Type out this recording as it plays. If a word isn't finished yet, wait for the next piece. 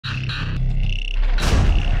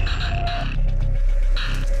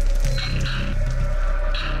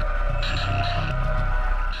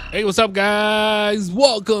Hey, what's up, guys?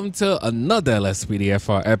 Welcome to another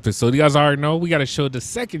Lspdfr episode. You guys already know we got to show the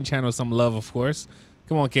second channel some love, of course.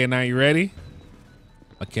 Come on, K9, you ready?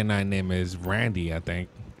 My K9 name is Randy, I think.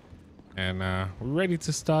 And we're ready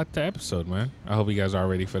to start the episode, man. I hope you guys are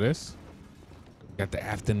ready for this. Got the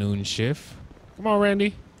afternoon shift. Come on,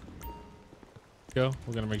 Randy. Go.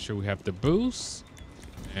 We're going to make sure we have the boost.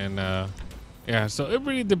 And yeah, so it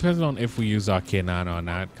really depends on if we use our K9 or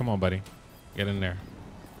not. Come on, buddy. Get in there.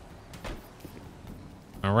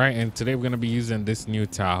 All right, and today we're gonna be using this new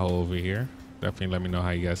Tahoe over here. Definitely let me know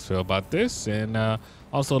how you guys feel about this, and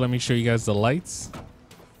also let me show you guys the lights.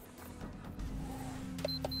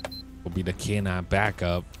 Will be the K9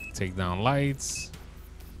 backup. Take down lights.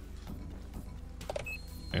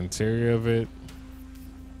 Interior of it.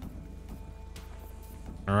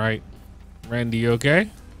 All right, Randy, you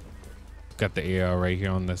okay? Got the AR right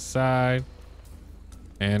here on the side.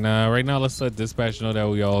 And right now, let's let dispatch know that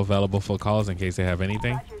we are available for calls in case they have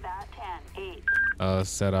anything.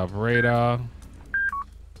 Set up radar.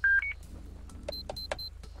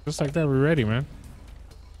 Just like that, we're ready, man.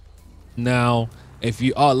 Now, if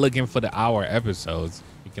you are looking for the hour episodes,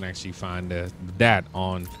 you can actually find that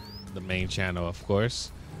on the main channel, of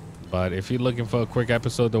course. But if you're looking for a quick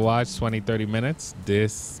episode to watch, 20-30 minutes,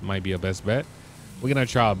 this might be your best bet. We're going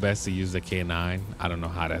to try our best to use the K9. I don't know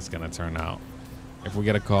how that's going to turn out. If we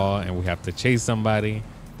get a call and we have to chase somebody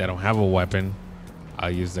that don't have a weapon,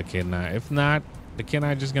 I'll use the K9. If not, the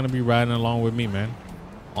K9 just gonna be riding along with me, man,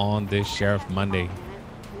 on this Sheriff Monday.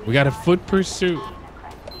 We got a foot pursuit.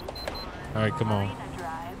 All right, come on.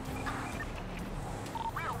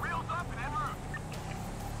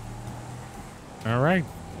 All right.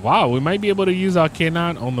 Wow, we might be able to use our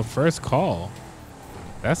K9 on the first call.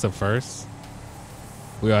 That's a first.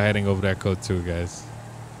 We are heading over that code too, guys.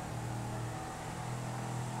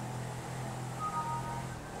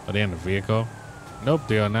 Are they in the vehicle? Nope,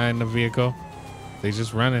 they are not in the vehicle. They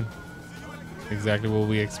just running. Exactly what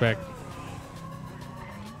we expect.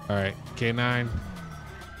 All right, K9.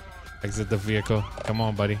 Exit the vehicle. Come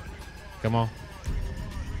on, buddy. Come on.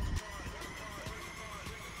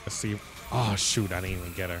 Let's see. Oh, shoot, I didn't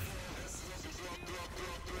even get her.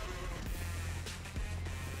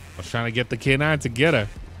 I was trying to get the K9 to get her.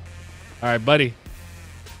 All right, buddy.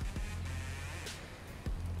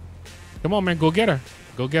 Come on, man, go get her.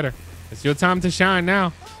 Go get her. It's your time to shine now.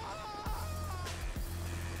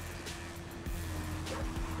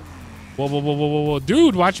 Whoa, whoa, whoa, whoa, whoa, whoa.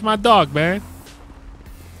 Dude, watch my dog, man.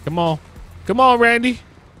 Come on. Come on, Randy.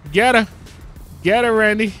 Get her. Get her,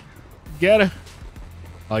 Randy. Get her.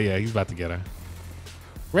 Oh, yeah, he's about to get her.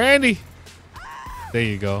 Randy. There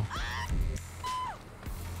you go.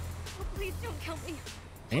 Please don't kill me.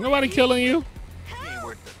 Ain't nobody killing you.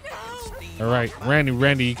 All right,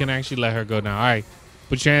 Randy, you can actually let her go now. All right.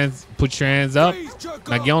 Put your hands up.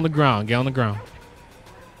 Now get on the ground. Get on the ground.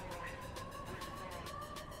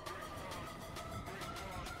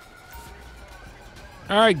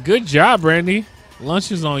 All right, good job, Randy.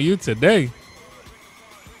 Lunch is on you today.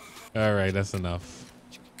 All right, that's enough.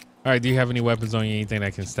 All right, do you have any weapons on you? Anything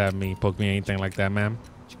that can stab me, poke me, anything like that, ma'am?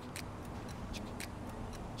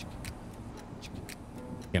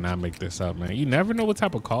 Cannot make this up, man. You never know what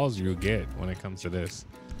type of calls you'll get when it comes to this.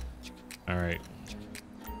 All right.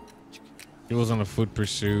 He was on a foot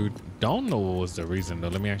pursuit. Don't know what was the reason though.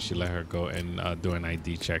 Let me actually let her go and do an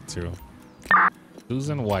ID check too.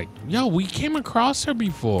 Susan White. Yo, we came across her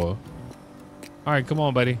before. All right, come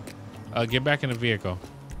on, buddy. Get back in the vehicle.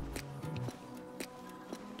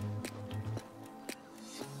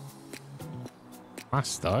 Am I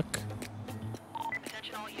stuck?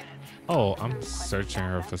 Oh, I'm searching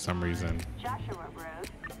her for some reason.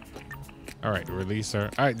 All right, release her.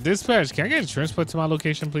 All right, dispatch. Can I get a transport to my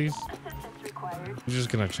location, please? I'm just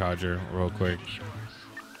gonna charge her real quick.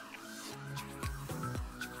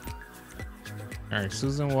 All right,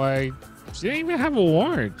 Susan White. She didn't even have a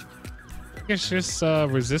warrant. I guess just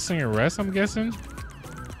resisting arrest, I'm guessing.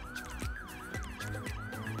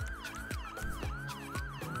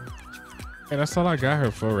 Yeah, that's all I got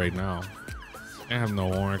her for right now. I have no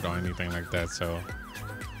warrant or anything like that, so.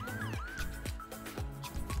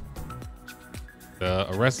 The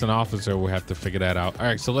arresting officer will have to figure that out. All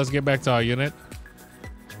right, so let's get back to our unit.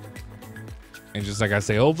 And just like I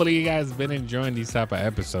say, hopefully you guys have been enjoying these type of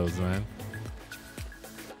episodes, man.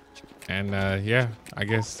 And yeah, I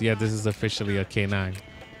guess, yeah, this is officially a K9.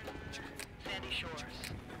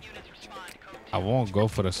 I won't go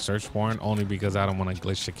for the search warrant only because I don't want to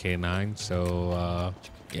glitch the K9. So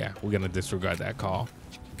yeah, we're going to disregard that call.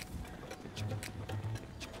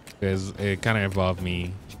 Because it kind of involved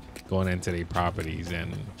me going into their properties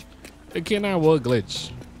and the K9 will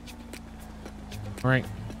glitch. All right.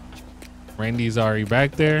 Randy's already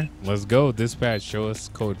back there. Let's go. Dispatch, show us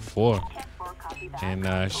code 4.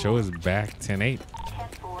 And show us back 10-8.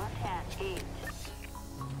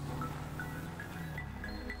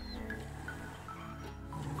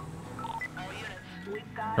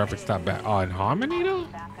 Traffic stop back. Oh, in Harmony though?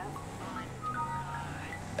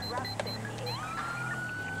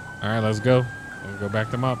 All right, let's go. We'll go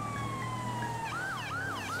back them up.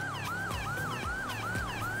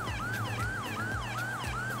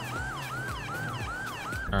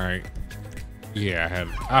 All right. Yeah,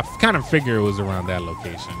 I kind of figured it was around that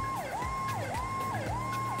location.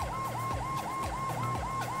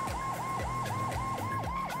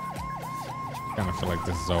 Kind of feel like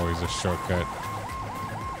this is always a shortcut.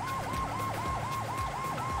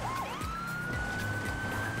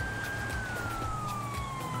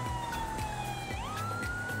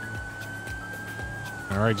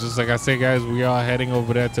 All right, just like I said, guys, we are heading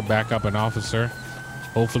over there to back up an officer.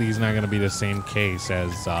 Hopefully he's not going to be the same case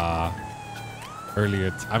as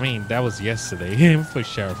earlier. I mean, that was yesterday for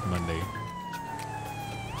Sheriff Monday.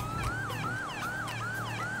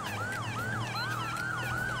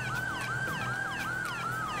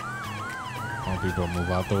 Come on, people, move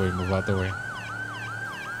out the way, move out the way.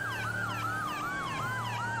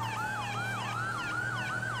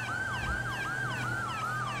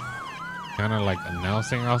 Kind of like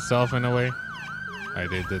announcing ourselves in a way. All right,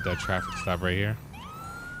 they did that traffic stop right here.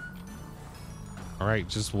 All right,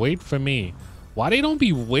 just wait for me. Why they don't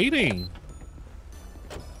be waiting?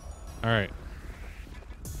 All right.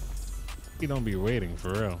 You don't be waiting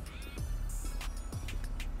for real.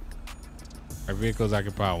 Our vehicle's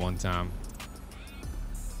occupied one time.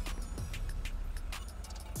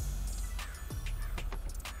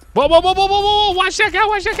 Whoa, whoa, whoa, whoa, whoa, whoa, watch that guy,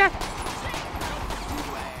 watch that guy.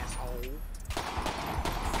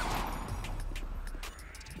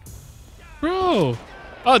 Bro.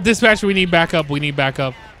 Oh, dispatch, we need backup. We need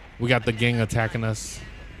backup. We got the gang attacking us.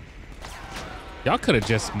 Y'all could have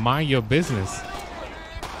just mind your business.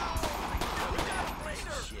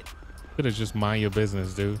 Could have just mind your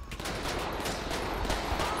business, dude.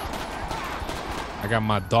 I got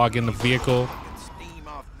my dog in the vehicle.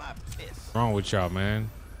 What's wrong with y'all, man?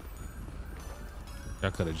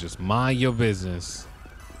 Y'all could have just mind your business.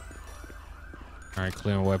 All right,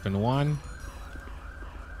 clearing weapon 1.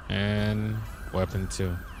 And weapon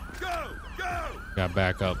 2. Got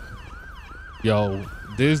back up. Yo,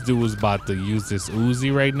 this dude was about to use this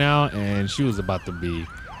Uzi right now, and she was about to be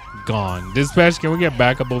gone. Dispatch, can we get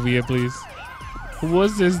back up over here, please? Who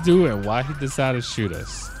was this dude, and why he decided to shoot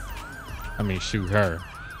us? I mean, shoot her.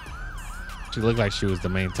 She looked like she was the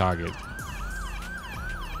main target.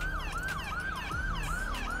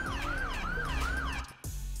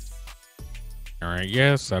 All right,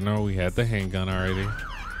 yes, I know we had the handgun already.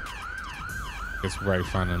 Guess we'll probably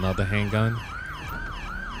find another handgun.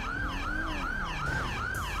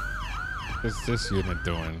 What's this unit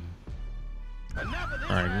doing? All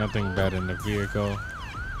right, nothing bad in the vehicle.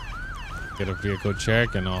 Get a vehicle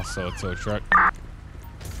check and also a tow truck.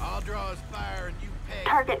 I'll draw his fire and you pay.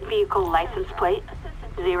 Target vehicle license plate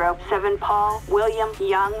 07 Paul William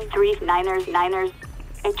Young 39ers.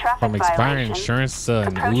 A traffic From expiring violation. insurance to an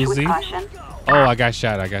Approach with Uzi. caution. Oh, I got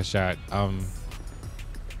shot. I got shot.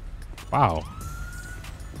 Wow.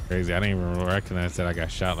 Crazy. I didn't even recognize that I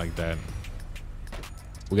got shot like that.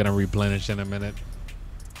 We're gonna replenish in a minute.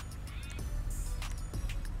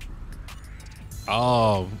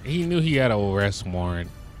 Oh, he knew he had an arrest warrant.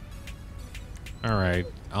 All right.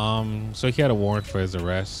 So he had a warrant for his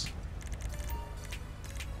arrest.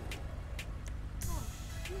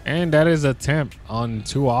 And that is a temp on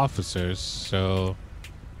 2 officers. So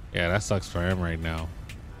yeah, that sucks for him right now.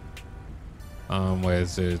 Where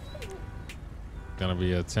is it? Gonna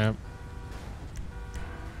be a temp.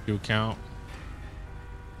 2 count.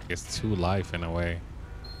 It's 2 life in a way.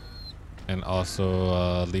 And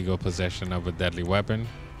also legal possession of a deadly weapon.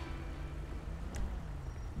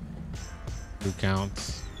 2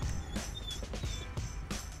 counts.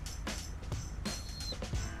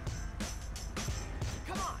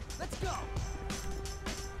 Come on, let's go.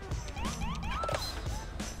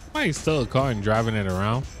 Why he's still a car and driving it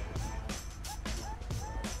around?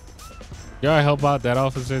 Y'all help out that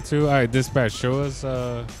officer too. All right, dispatch, show us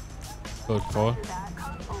code 4.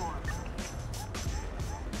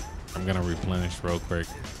 I'm gonna replenish real quick.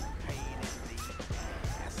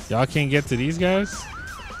 Y'all can't get to these guys?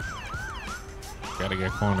 Gotta get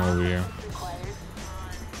corner over here.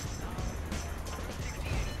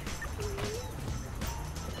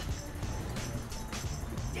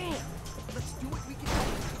 Damn, let's do what we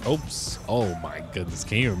can. Oops. Oh my goodness.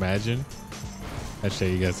 Can you imagine?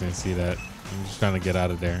 Actually, you guys didn't see that. I'm just trying to get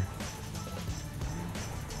out of there.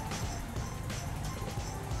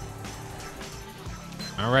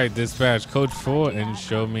 All right, dispatch code 4 and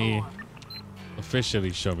show me,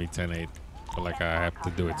 officially show me 10-8. But like I have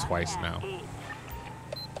to do it twice now.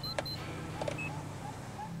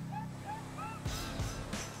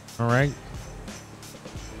 All right.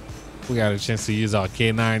 We got a chance to use our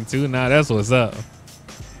K9 too. Now that's what's up.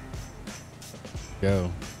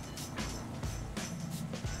 Go.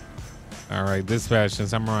 All right, dispatch,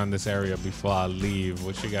 since I'm around this area before I leave,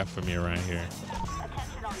 what you got for me around here?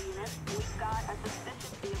 Attention all units. We've got a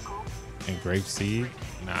suspicious vehicle. And grapeseed?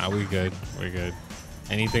 Nah, we good. We're good.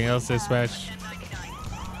 Anything else, dispatch?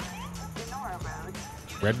 Sonora Road.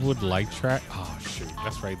 Redwood Light Track? Oh, shoot.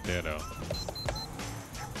 That's right there, though.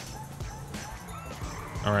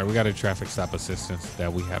 All right, we got a traffic stop assistance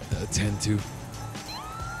that we have to attend to.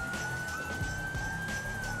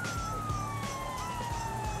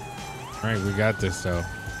 All right, we got this, though.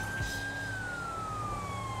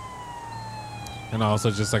 And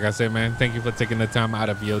also, just like I said, man, thank you for taking the time out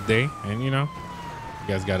of your day. And, you know, you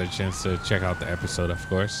guys got a chance to check out the episode, of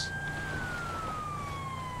course.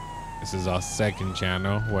 This is our second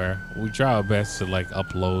channel where we try our best to, like,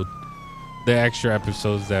 upload the extra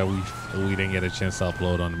episodes that we didn't get a chance to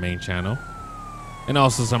upload on the main channel. And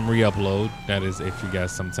also some re-upload. That is, if you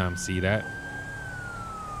guys sometimes see that.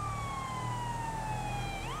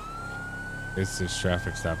 It's this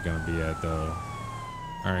traffic stop gonna be at, though?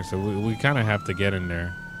 All right, so we kind of have to get in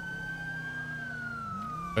there.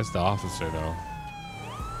 That's the officer, though.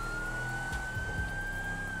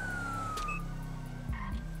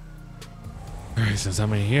 All right, since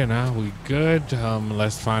I'm in here now, we good.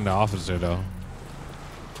 Let's find the officer, though.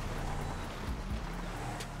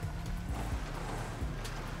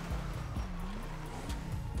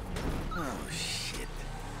 Oh, shit.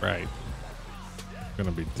 Right.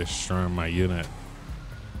 Gonna be destroying my unit.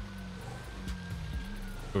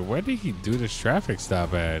 But where did he do this traffic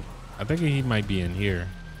stop at? I think he might be in here.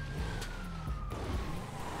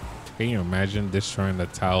 Can you imagine destroying the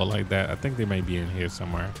tower like that? I think they might be in here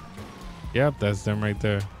somewhere. Yep, that's them right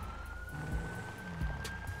there.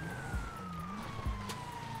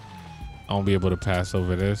 I won't be able to pass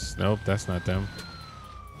over this. Nope, that's not them.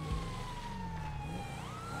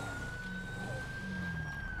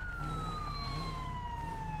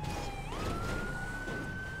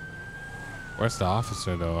 Where's the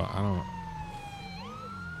officer, though? I don't...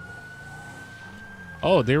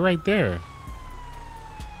 Oh, they're right there.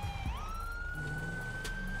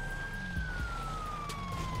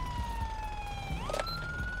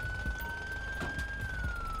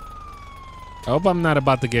 I hope I'm not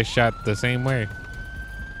about to get shot the same way.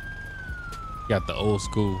 Got the old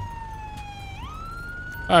school.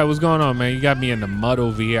 All right, what's going on, man? You got me in the mud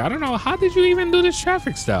over here. I don't know. How did you even do this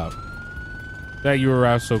traffic stop? That you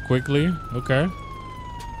arrived so quickly? Okay.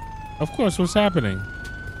 Of course, what's happening?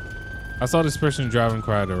 I saw this person driving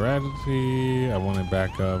quite erratically. I want to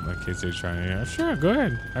back up in case they're trying to... Sure, go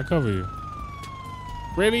ahead. I'll cover you.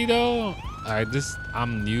 Really, though?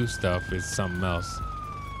 I'm new stuff. It's something else.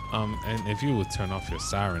 And if you would turn off your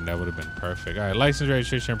siren, that would have been perfect. All right, license,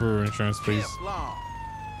 registration, proof of insurance, please.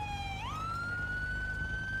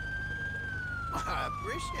 I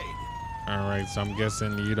appreciate it. All right, so I'm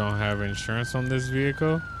guessing you don't have insurance on this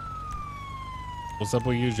vehicle. What's up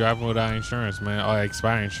with you driving without insurance, man? Oh,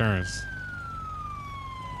 expired insurance.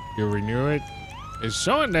 You renew it? It's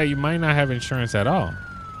showing that you might not have insurance at all.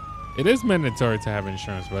 It is mandatory to have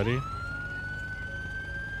insurance, buddy.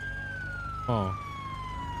 Oh.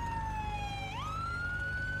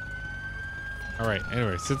 All right,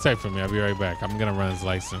 anyway, sit tight for me. I'll be right back. I'm gonna run his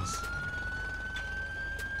license.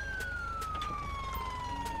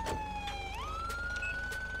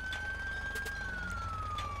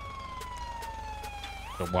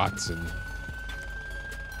 The Watson.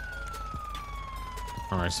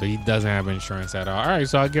 All right, so he doesn't have insurance at all. All right,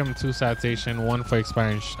 so I'll give him 2 citations, 1 for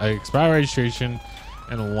expired registration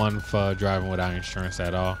and 1 for driving without insurance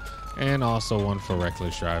at all, and also 1 for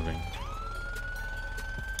reckless driving.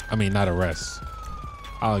 I mean, not arrest.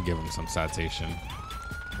 I'll give him some citation.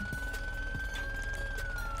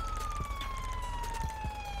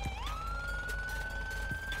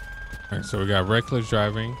 All right, so we got reckless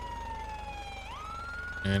driving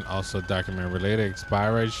and also document related,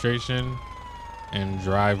 expired registration, and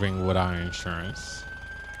driving without insurance.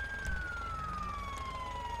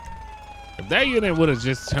 If that unit would have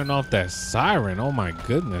just turned off that siren, oh my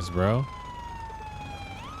goodness, bro.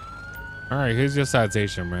 All right, here's your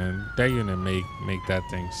citation, man. That unit make that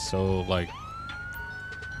thing so, like,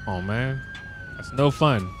 oh man, that's no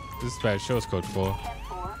fun. This is bad. Show us code 4.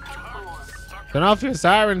 Turn off your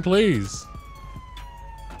siren, please.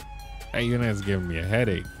 That unit's giving me a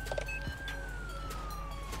headache.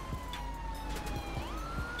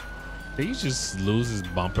 Did he just lose his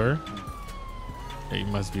bumper? Yeah, he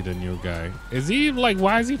must be the new guy. Is he like,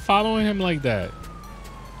 why is he following him like that?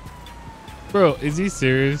 Bro, is he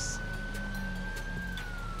serious?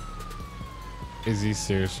 Is he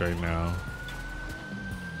serious right now?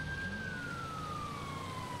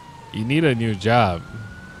 You need a new job.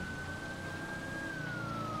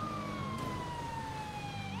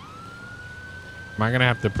 Am I gonna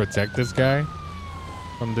have to protect this guy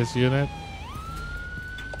from this unit?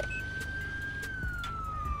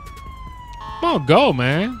 Come on, go,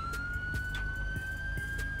 man.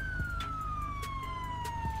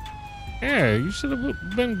 Yeah, you should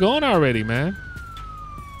have been going already, man.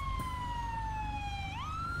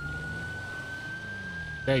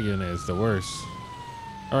 That unit is the worst.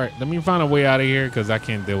 All right, let me find a way out of here because I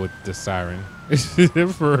can't deal with the siren.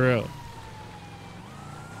 For real.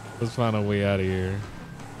 Let's find a way out of here.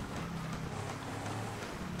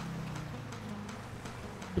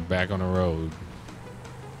 Get back on the road.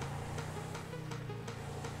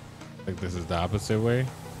 I think this is the opposite way.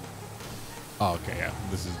 Oh, okay, yeah.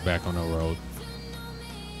 This is back on the road.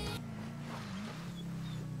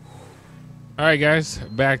 All right, guys,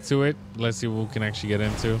 back to it. Let's see what we can actually get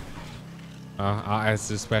into. I'll ask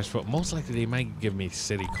dispatch for most likely they might give me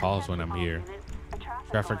city calls when I'm here.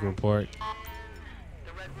 Traffic report.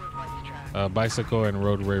 Bicycle and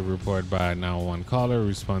roadway report by 911 caller.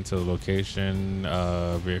 Respond to the location.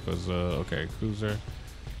 Vehicles. Okay, cruiser.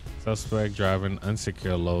 Suspect driving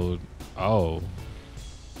unsecure load. Oh.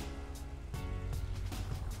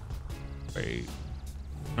 Wait.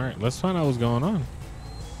 All right, let's find out what's going on.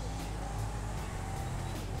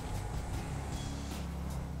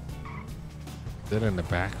 Is it in the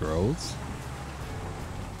back roads?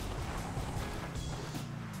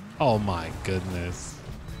 Oh my goodness.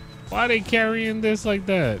 Why are they carrying this like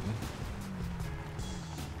that?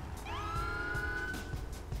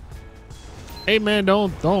 Hey man,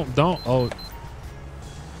 don't. Oh.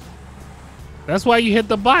 That's why you hit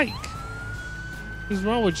the bike. What's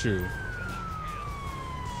wrong with you?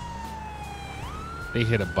 They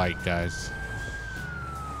hit a bike, guys.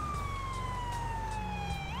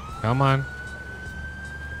 Come on.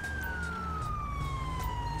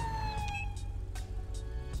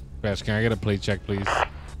 Crash, can I get a plate check, please?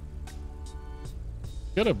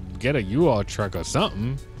 Gotta get a U-Haul truck or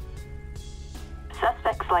something.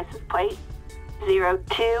 Suspect's license plate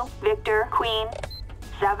 02 Victor Queen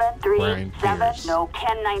 737 no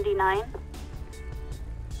 1099.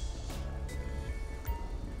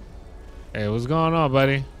 Hey, what's going on,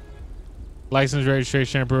 buddy? License,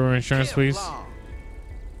 registration, approval, insurance, please. All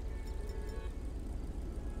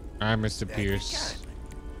right, Mr. Pierce.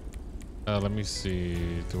 Let me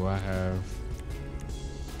see. Do I have?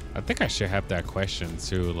 I think I should have that question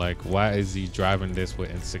too. Like, why is he driving this with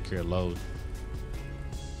insecure load?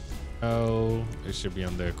 Oh, it should be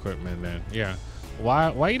on the equipment then. Yeah.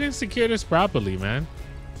 Why you didn't secure this properly, man?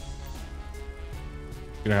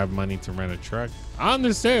 You don't have money to rent a truck. I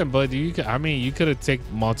understand, but you could have taken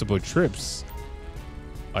multiple trips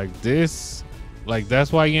like this. Like,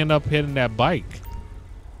 that's why you end up hitting that bike,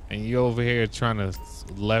 and you over here trying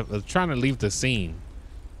to leave the scene.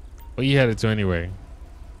 But you headed to anyway.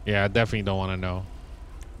 Yeah, I definitely don't want to know.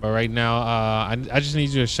 But right now, I just need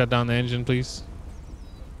you to shut down the engine, please.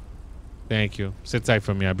 Thank you. Sit tight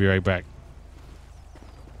for me. I'll be right back.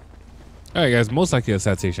 All right, guys. Most likely a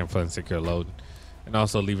citation for insecure load, and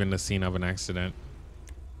also leaving the scene of an accident.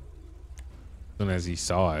 As soon as he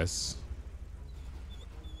saw us,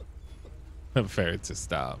 fair to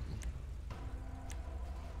stop.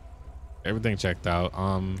 Everything checked out.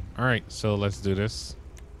 All right, so let's do this.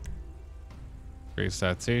 Great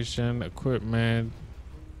citation, equipment.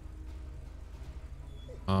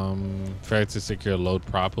 Fair to secure load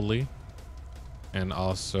properly, and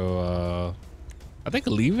also I think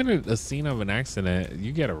leaving a scene of an accident,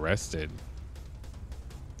 you get arrested.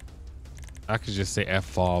 I could just say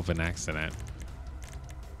F-fall of an accident,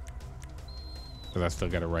 because I still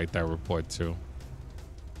got to write that report too.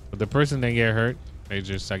 But the person didn't get hurt. I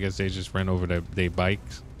guess they just ran over their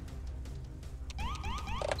bikes.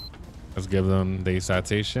 Let's give them the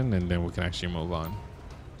citation, and then we can actually move on.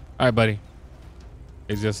 All right, buddy.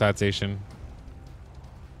 It's your citation.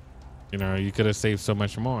 You know, you could have saved so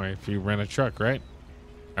much more if you rent a truck, right?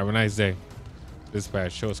 Have a nice day.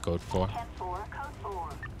 Dispatch, show us code 4.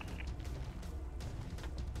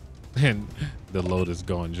 And the load is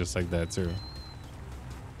going just like that, too.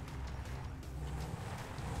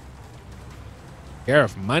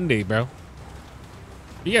 Sheriff Monday, bro.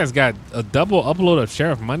 You guys got a double upload of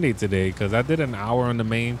Sheriff Monday today because I did an hour on the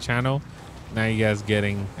main channel. Now you guys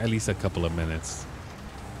getting at least a couple of minutes.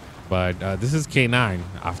 But this is K9.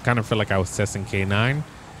 I kind of feel like I was testing K9,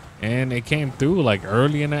 and it came through like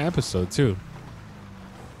early in the episode too.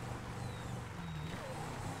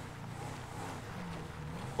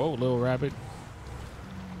 Whoa, little rabbit.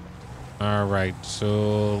 All right,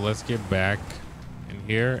 so let's get back in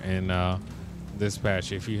here and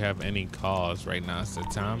dispatch. If you have any calls right now, it's the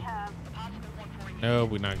time. No,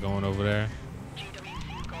 we're not going over there.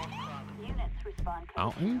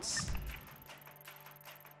 Mountains?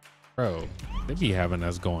 Bro, they be having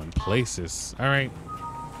us going places. All right.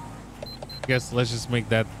 I guess let's just make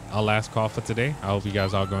that our last call for today. I hope you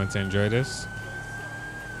guys are going to enjoy this.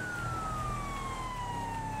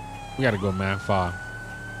 We got to go mad far.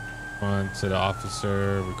 On to the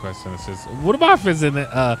officer requesting assistance. What about if it's in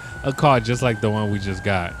a car just like the one we just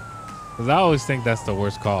got? Because I always think that's the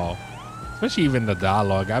worst call. Especially even the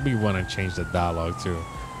dialogue. I be wanting to change the dialogue too.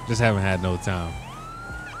 Just haven't had no time.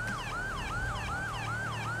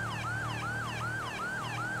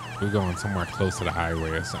 We're going somewhere close to the highway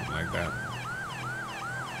or something like that.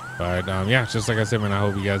 But yeah, just like I said, man, I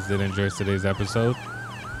hope you guys did enjoy today's episode.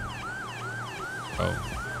 Oh.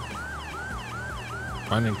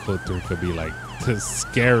 Running code 3 could be like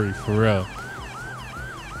scary for real.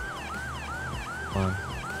 Come on.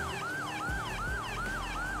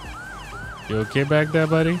 You okay back there,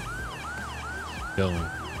 buddy? Chilling.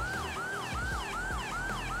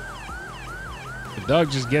 The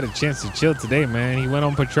dog just get a chance to chill today, man. He went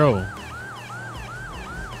on patrol.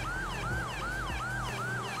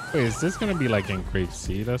 Wait, is this gonna be like in Grape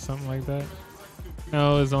Seed or something like that?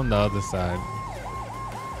 No, it's on the other side.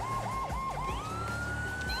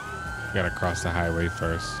 Gotta cross the highway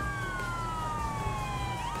first.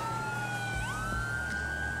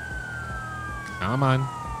 Come on.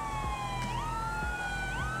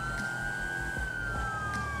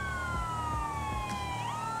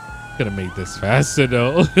 Gonna make this faster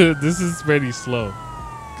though. This is pretty slow.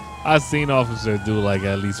 I've seen officers do like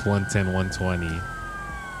at least 110, 120.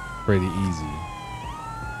 Pretty easy.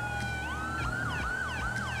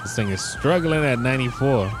 This thing is struggling at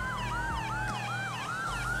 94.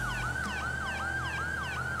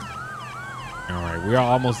 All right, we are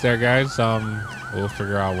almost there, guys. We'll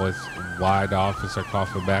figure out why the officer called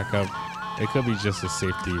for backup. It could be just a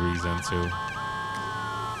safety reason too.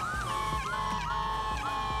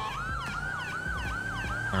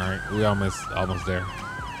 All right, we almost there.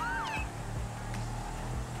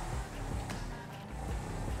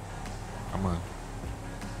 Come on.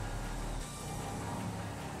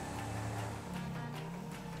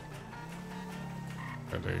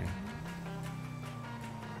 Ready.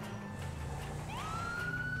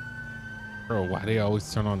 Bro, why they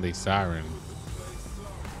always turn on their siren?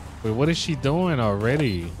 Wait, what is she doing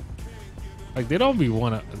already? Like they don't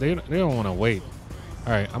wanna wait.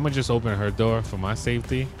 All right, I'm gonna just open her door for my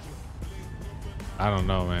safety. I don't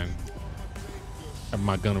know, man. Have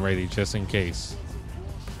my gun ready just in case.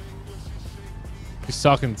 He's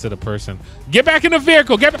talking to the person. Get back in the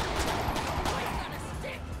vehicle. Get back.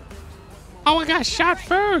 Oh, I got shot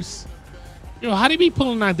first. Yo, how they be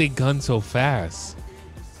pulling out their gun so fast?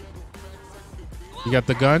 You got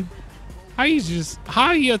the gun? How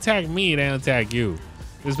you attack me and attack you?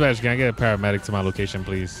 Dispatch, can I get a paramedic to my location,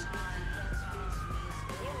 please?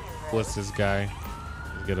 What's this guy?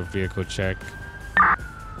 Let's get a vehicle check.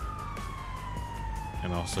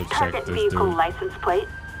 And also check Target this vehicle dude. license plate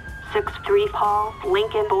 63 Paul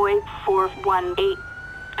Lincoln Boy 418.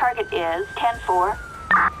 Target is 10-4.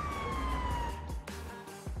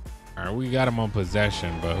 All right, we got him on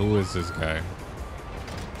possession, but who is this guy?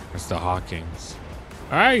 Mr. Hawkins.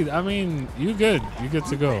 All right, I mean, you good. You good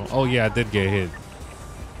to go. Oh yeah, I did get hit.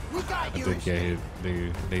 I did get hit.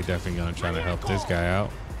 They definitely gonna try to help this guy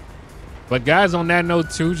out. But guys, on that note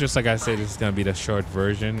too, just like I said, this is gonna be the short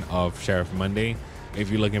version of Sheriff Monday. If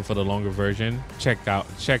you're looking for the longer version, check out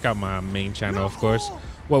my main channel, of course.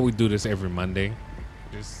 Well, we do this every Monday.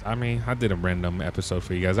 I did a random episode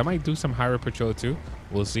for you guys. I might do some highway patrol too.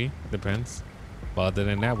 We'll see. Depends. But other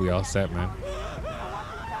than that, we all set, man.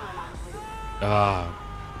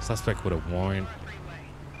 Suspect with a warrant.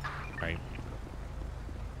 Right.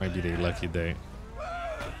 Might be their lucky day.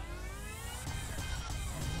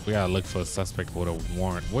 We gotta look for a suspect with a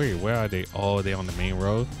warrant. Wait, where are they? Oh, they on the main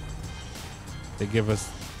road. They give us,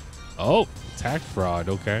 tax fraud.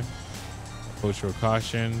 Okay. Approach with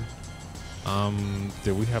caution.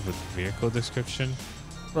 Did we have a vehicle description?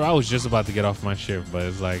 Bro, I was just about to get off my shift, but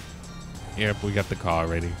it's like, yep, we got the car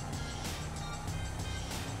already.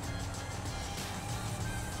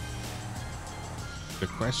 The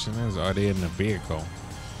question is, are they in the vehicle?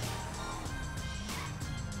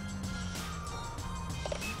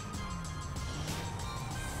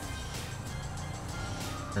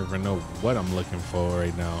 I don't even know what I'm looking for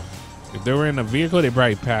right now. If they were in a vehicle, they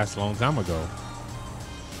probably passed a long time ago.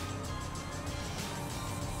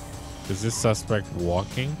 Is this suspect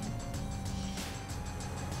walking?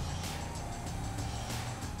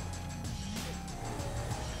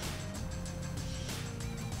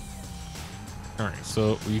 All right,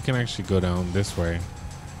 so you can actually go down this way.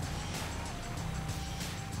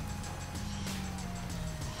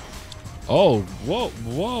 Oh,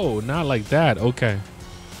 whoa, not like that. Okay.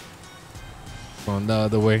 Going the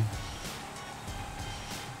other way.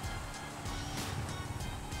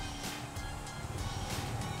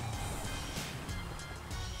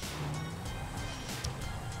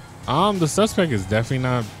 The suspect is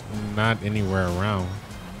definitely not anywhere around.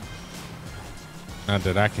 Not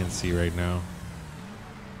that I can see right now.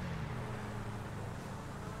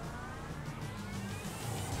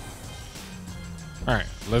 All right,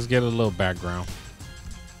 let's get a little background.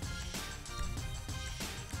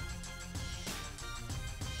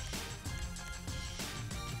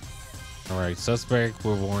 All right, suspect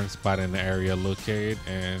with warrant spot in the area located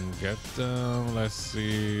and get them. Let's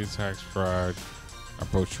see, tax fraud,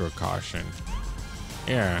 approach with caution.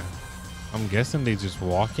 Yeah, I'm guessing they just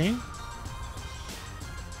walking.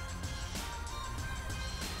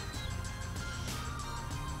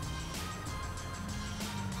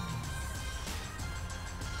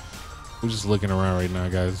 We're just looking around right now,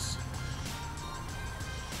 guys.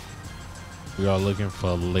 We are looking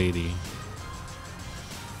for a lady.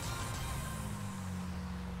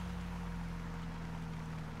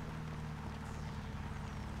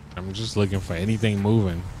 I'm just looking for anything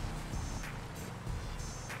moving.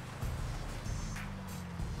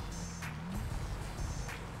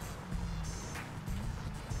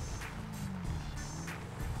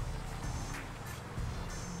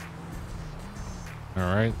 All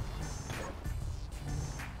right.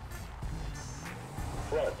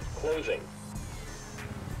 Front closing.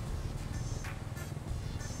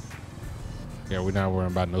 Yeah, we're not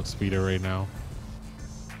worrying about no speeder right now.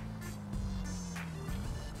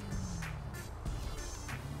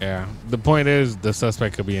 Yeah, the point is the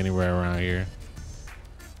suspect could be anywhere around here.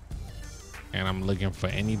 And I'm looking for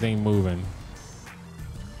anything moving.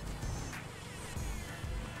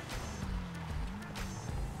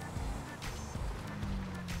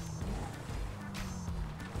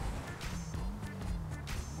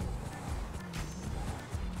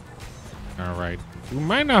 All right, we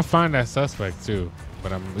might not find that suspect too,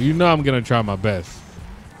 but I'm gonna try my best.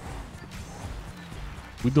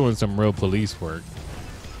 We're doing some real police work.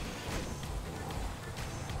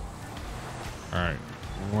 All right,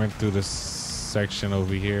 we went through this section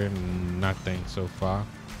over here, nothing so far,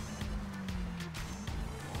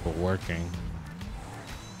 but working.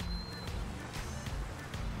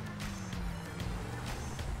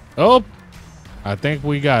 Oh, I think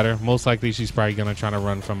we got her. Most likely she's probably gonna try to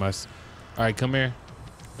run from us. All right, come here.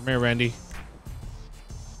 Come here, Randy.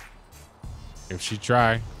 If she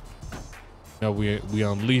try, no, we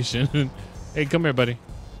unleash him. Hey, come here, buddy.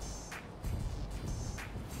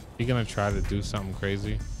 You gonna try to do something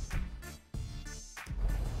crazy?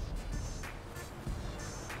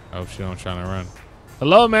 I hope she don't try to run.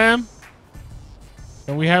 Hello, ma'am.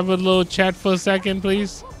 Can we have a little chat for a second,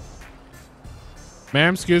 please?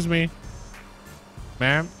 Ma'am, excuse me.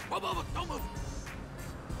 Ma'am.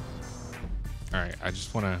 All right, I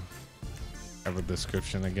just want to have a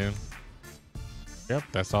description again. Yep,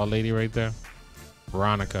 that's all lady right there.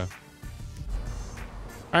 Veronica.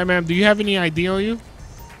 All right, ma'am, do you have any ID on you?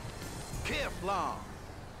 Kevlar.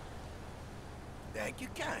 Thank you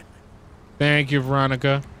kindly. Thank you,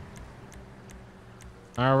 Veronica.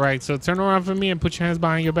 All right, so turn around for me and put your hands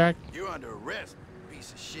behind your back. You're under arrest,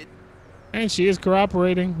 piece of shit. And she is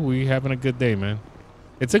cooperating. We having a good day, man.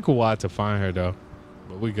 It took a while to find her, though,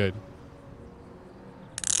 but we good.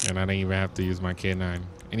 And I didn't even have to use my K9.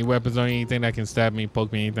 Any weapons on you? Anything that can stab me,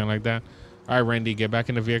 poke me, anything like that? All right, Randy, get back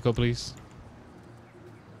in the vehicle, please.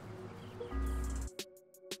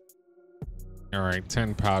 All right,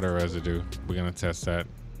 10 powder residue. We're going to test that.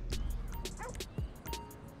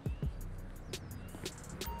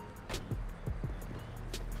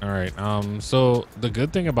 All right, so the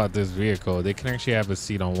good thing about this vehicle, they can actually have a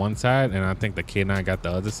seat on one side, and I think the K9 got the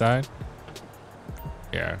other side.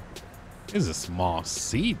 Yeah. It's a small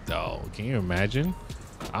seat, though. Can you imagine?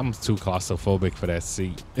 I'm too claustrophobic for that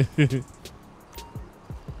seat.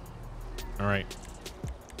 All right.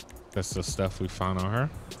 That's the stuff we found on her.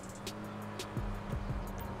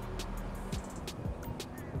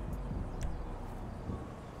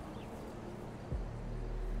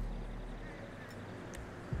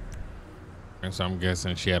 right, so I'm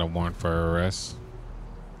guessing she had a warrant for her arrest.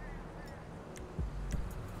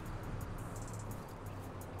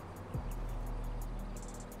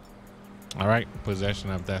 All right, possession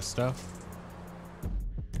of that stuff.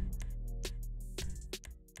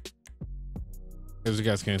 As you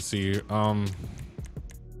guys can see, I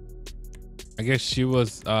guess she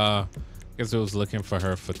was I guess it was looking for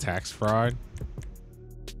her for tax fraud.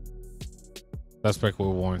 Suspect with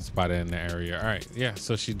warrant spotted in the area. All right, yeah,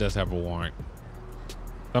 so she does have a warrant.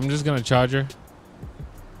 So I'm just gonna charge her.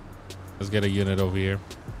 Let's get a unit over here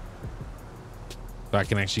so I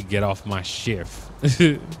can actually get off my shift.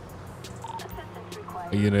 A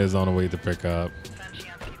unit is on the way to pick up.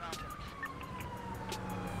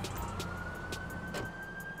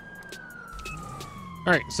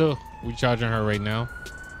 All right, so we charging her right now.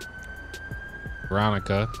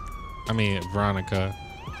 Veronica.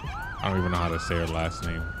 I don't even know how to say her last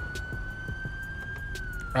name.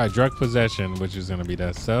 All right, drug possession, which is gonna be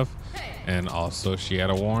that stuff. And also she had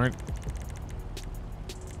a warrant.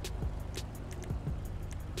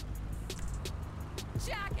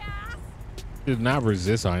 Did not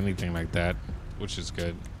resist or anything like that, which is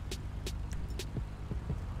good.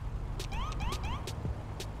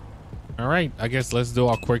 All right, I guess let's do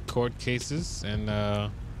our quick court cases and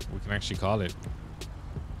we can actually call it.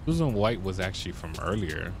 Susan White was actually from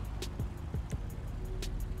earlier.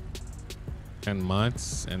 10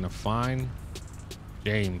 months and a fine.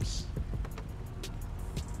 James.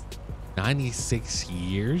 96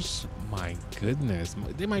 years? My goodness.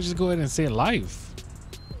 They might just go ahead and say life.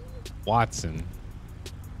 Watson.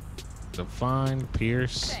 The fine.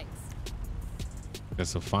 Pierce. Thanks.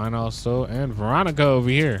 That's a fine also. And Veronica over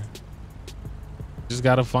here. Just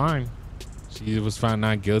got a fine. She was found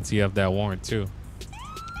not guilty of that warrant too.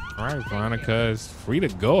 All right, Veronica is free to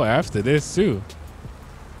go after this too.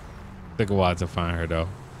 Took a while to find her though.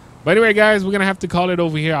 But anyway, guys, we're gonna have to call it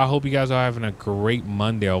over here. I hope you guys are having a great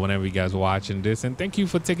Monday or whenever you guys are watching this, and thank you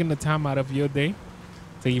for taking the time out of your day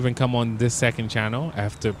to even come on this second channel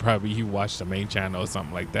after probably you watched the main channel or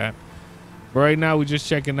something like that. But right now we're just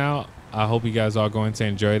checking out. I hope you guys are going to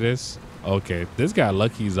enjoy this. Okay, this guy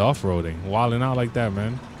lucky he's off-roading, wilding out like that,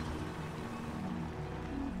 man.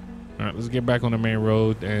 All right, let's get back on the main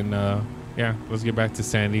road and yeah, let's get back to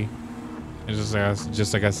Sandy. And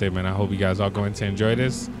just like I said, man, I hope you guys are going to enjoy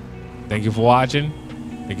this. Thank you for watching.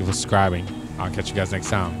 Thank you for subscribing. I'll catch you guys next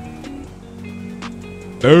time.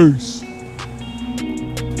 Peace.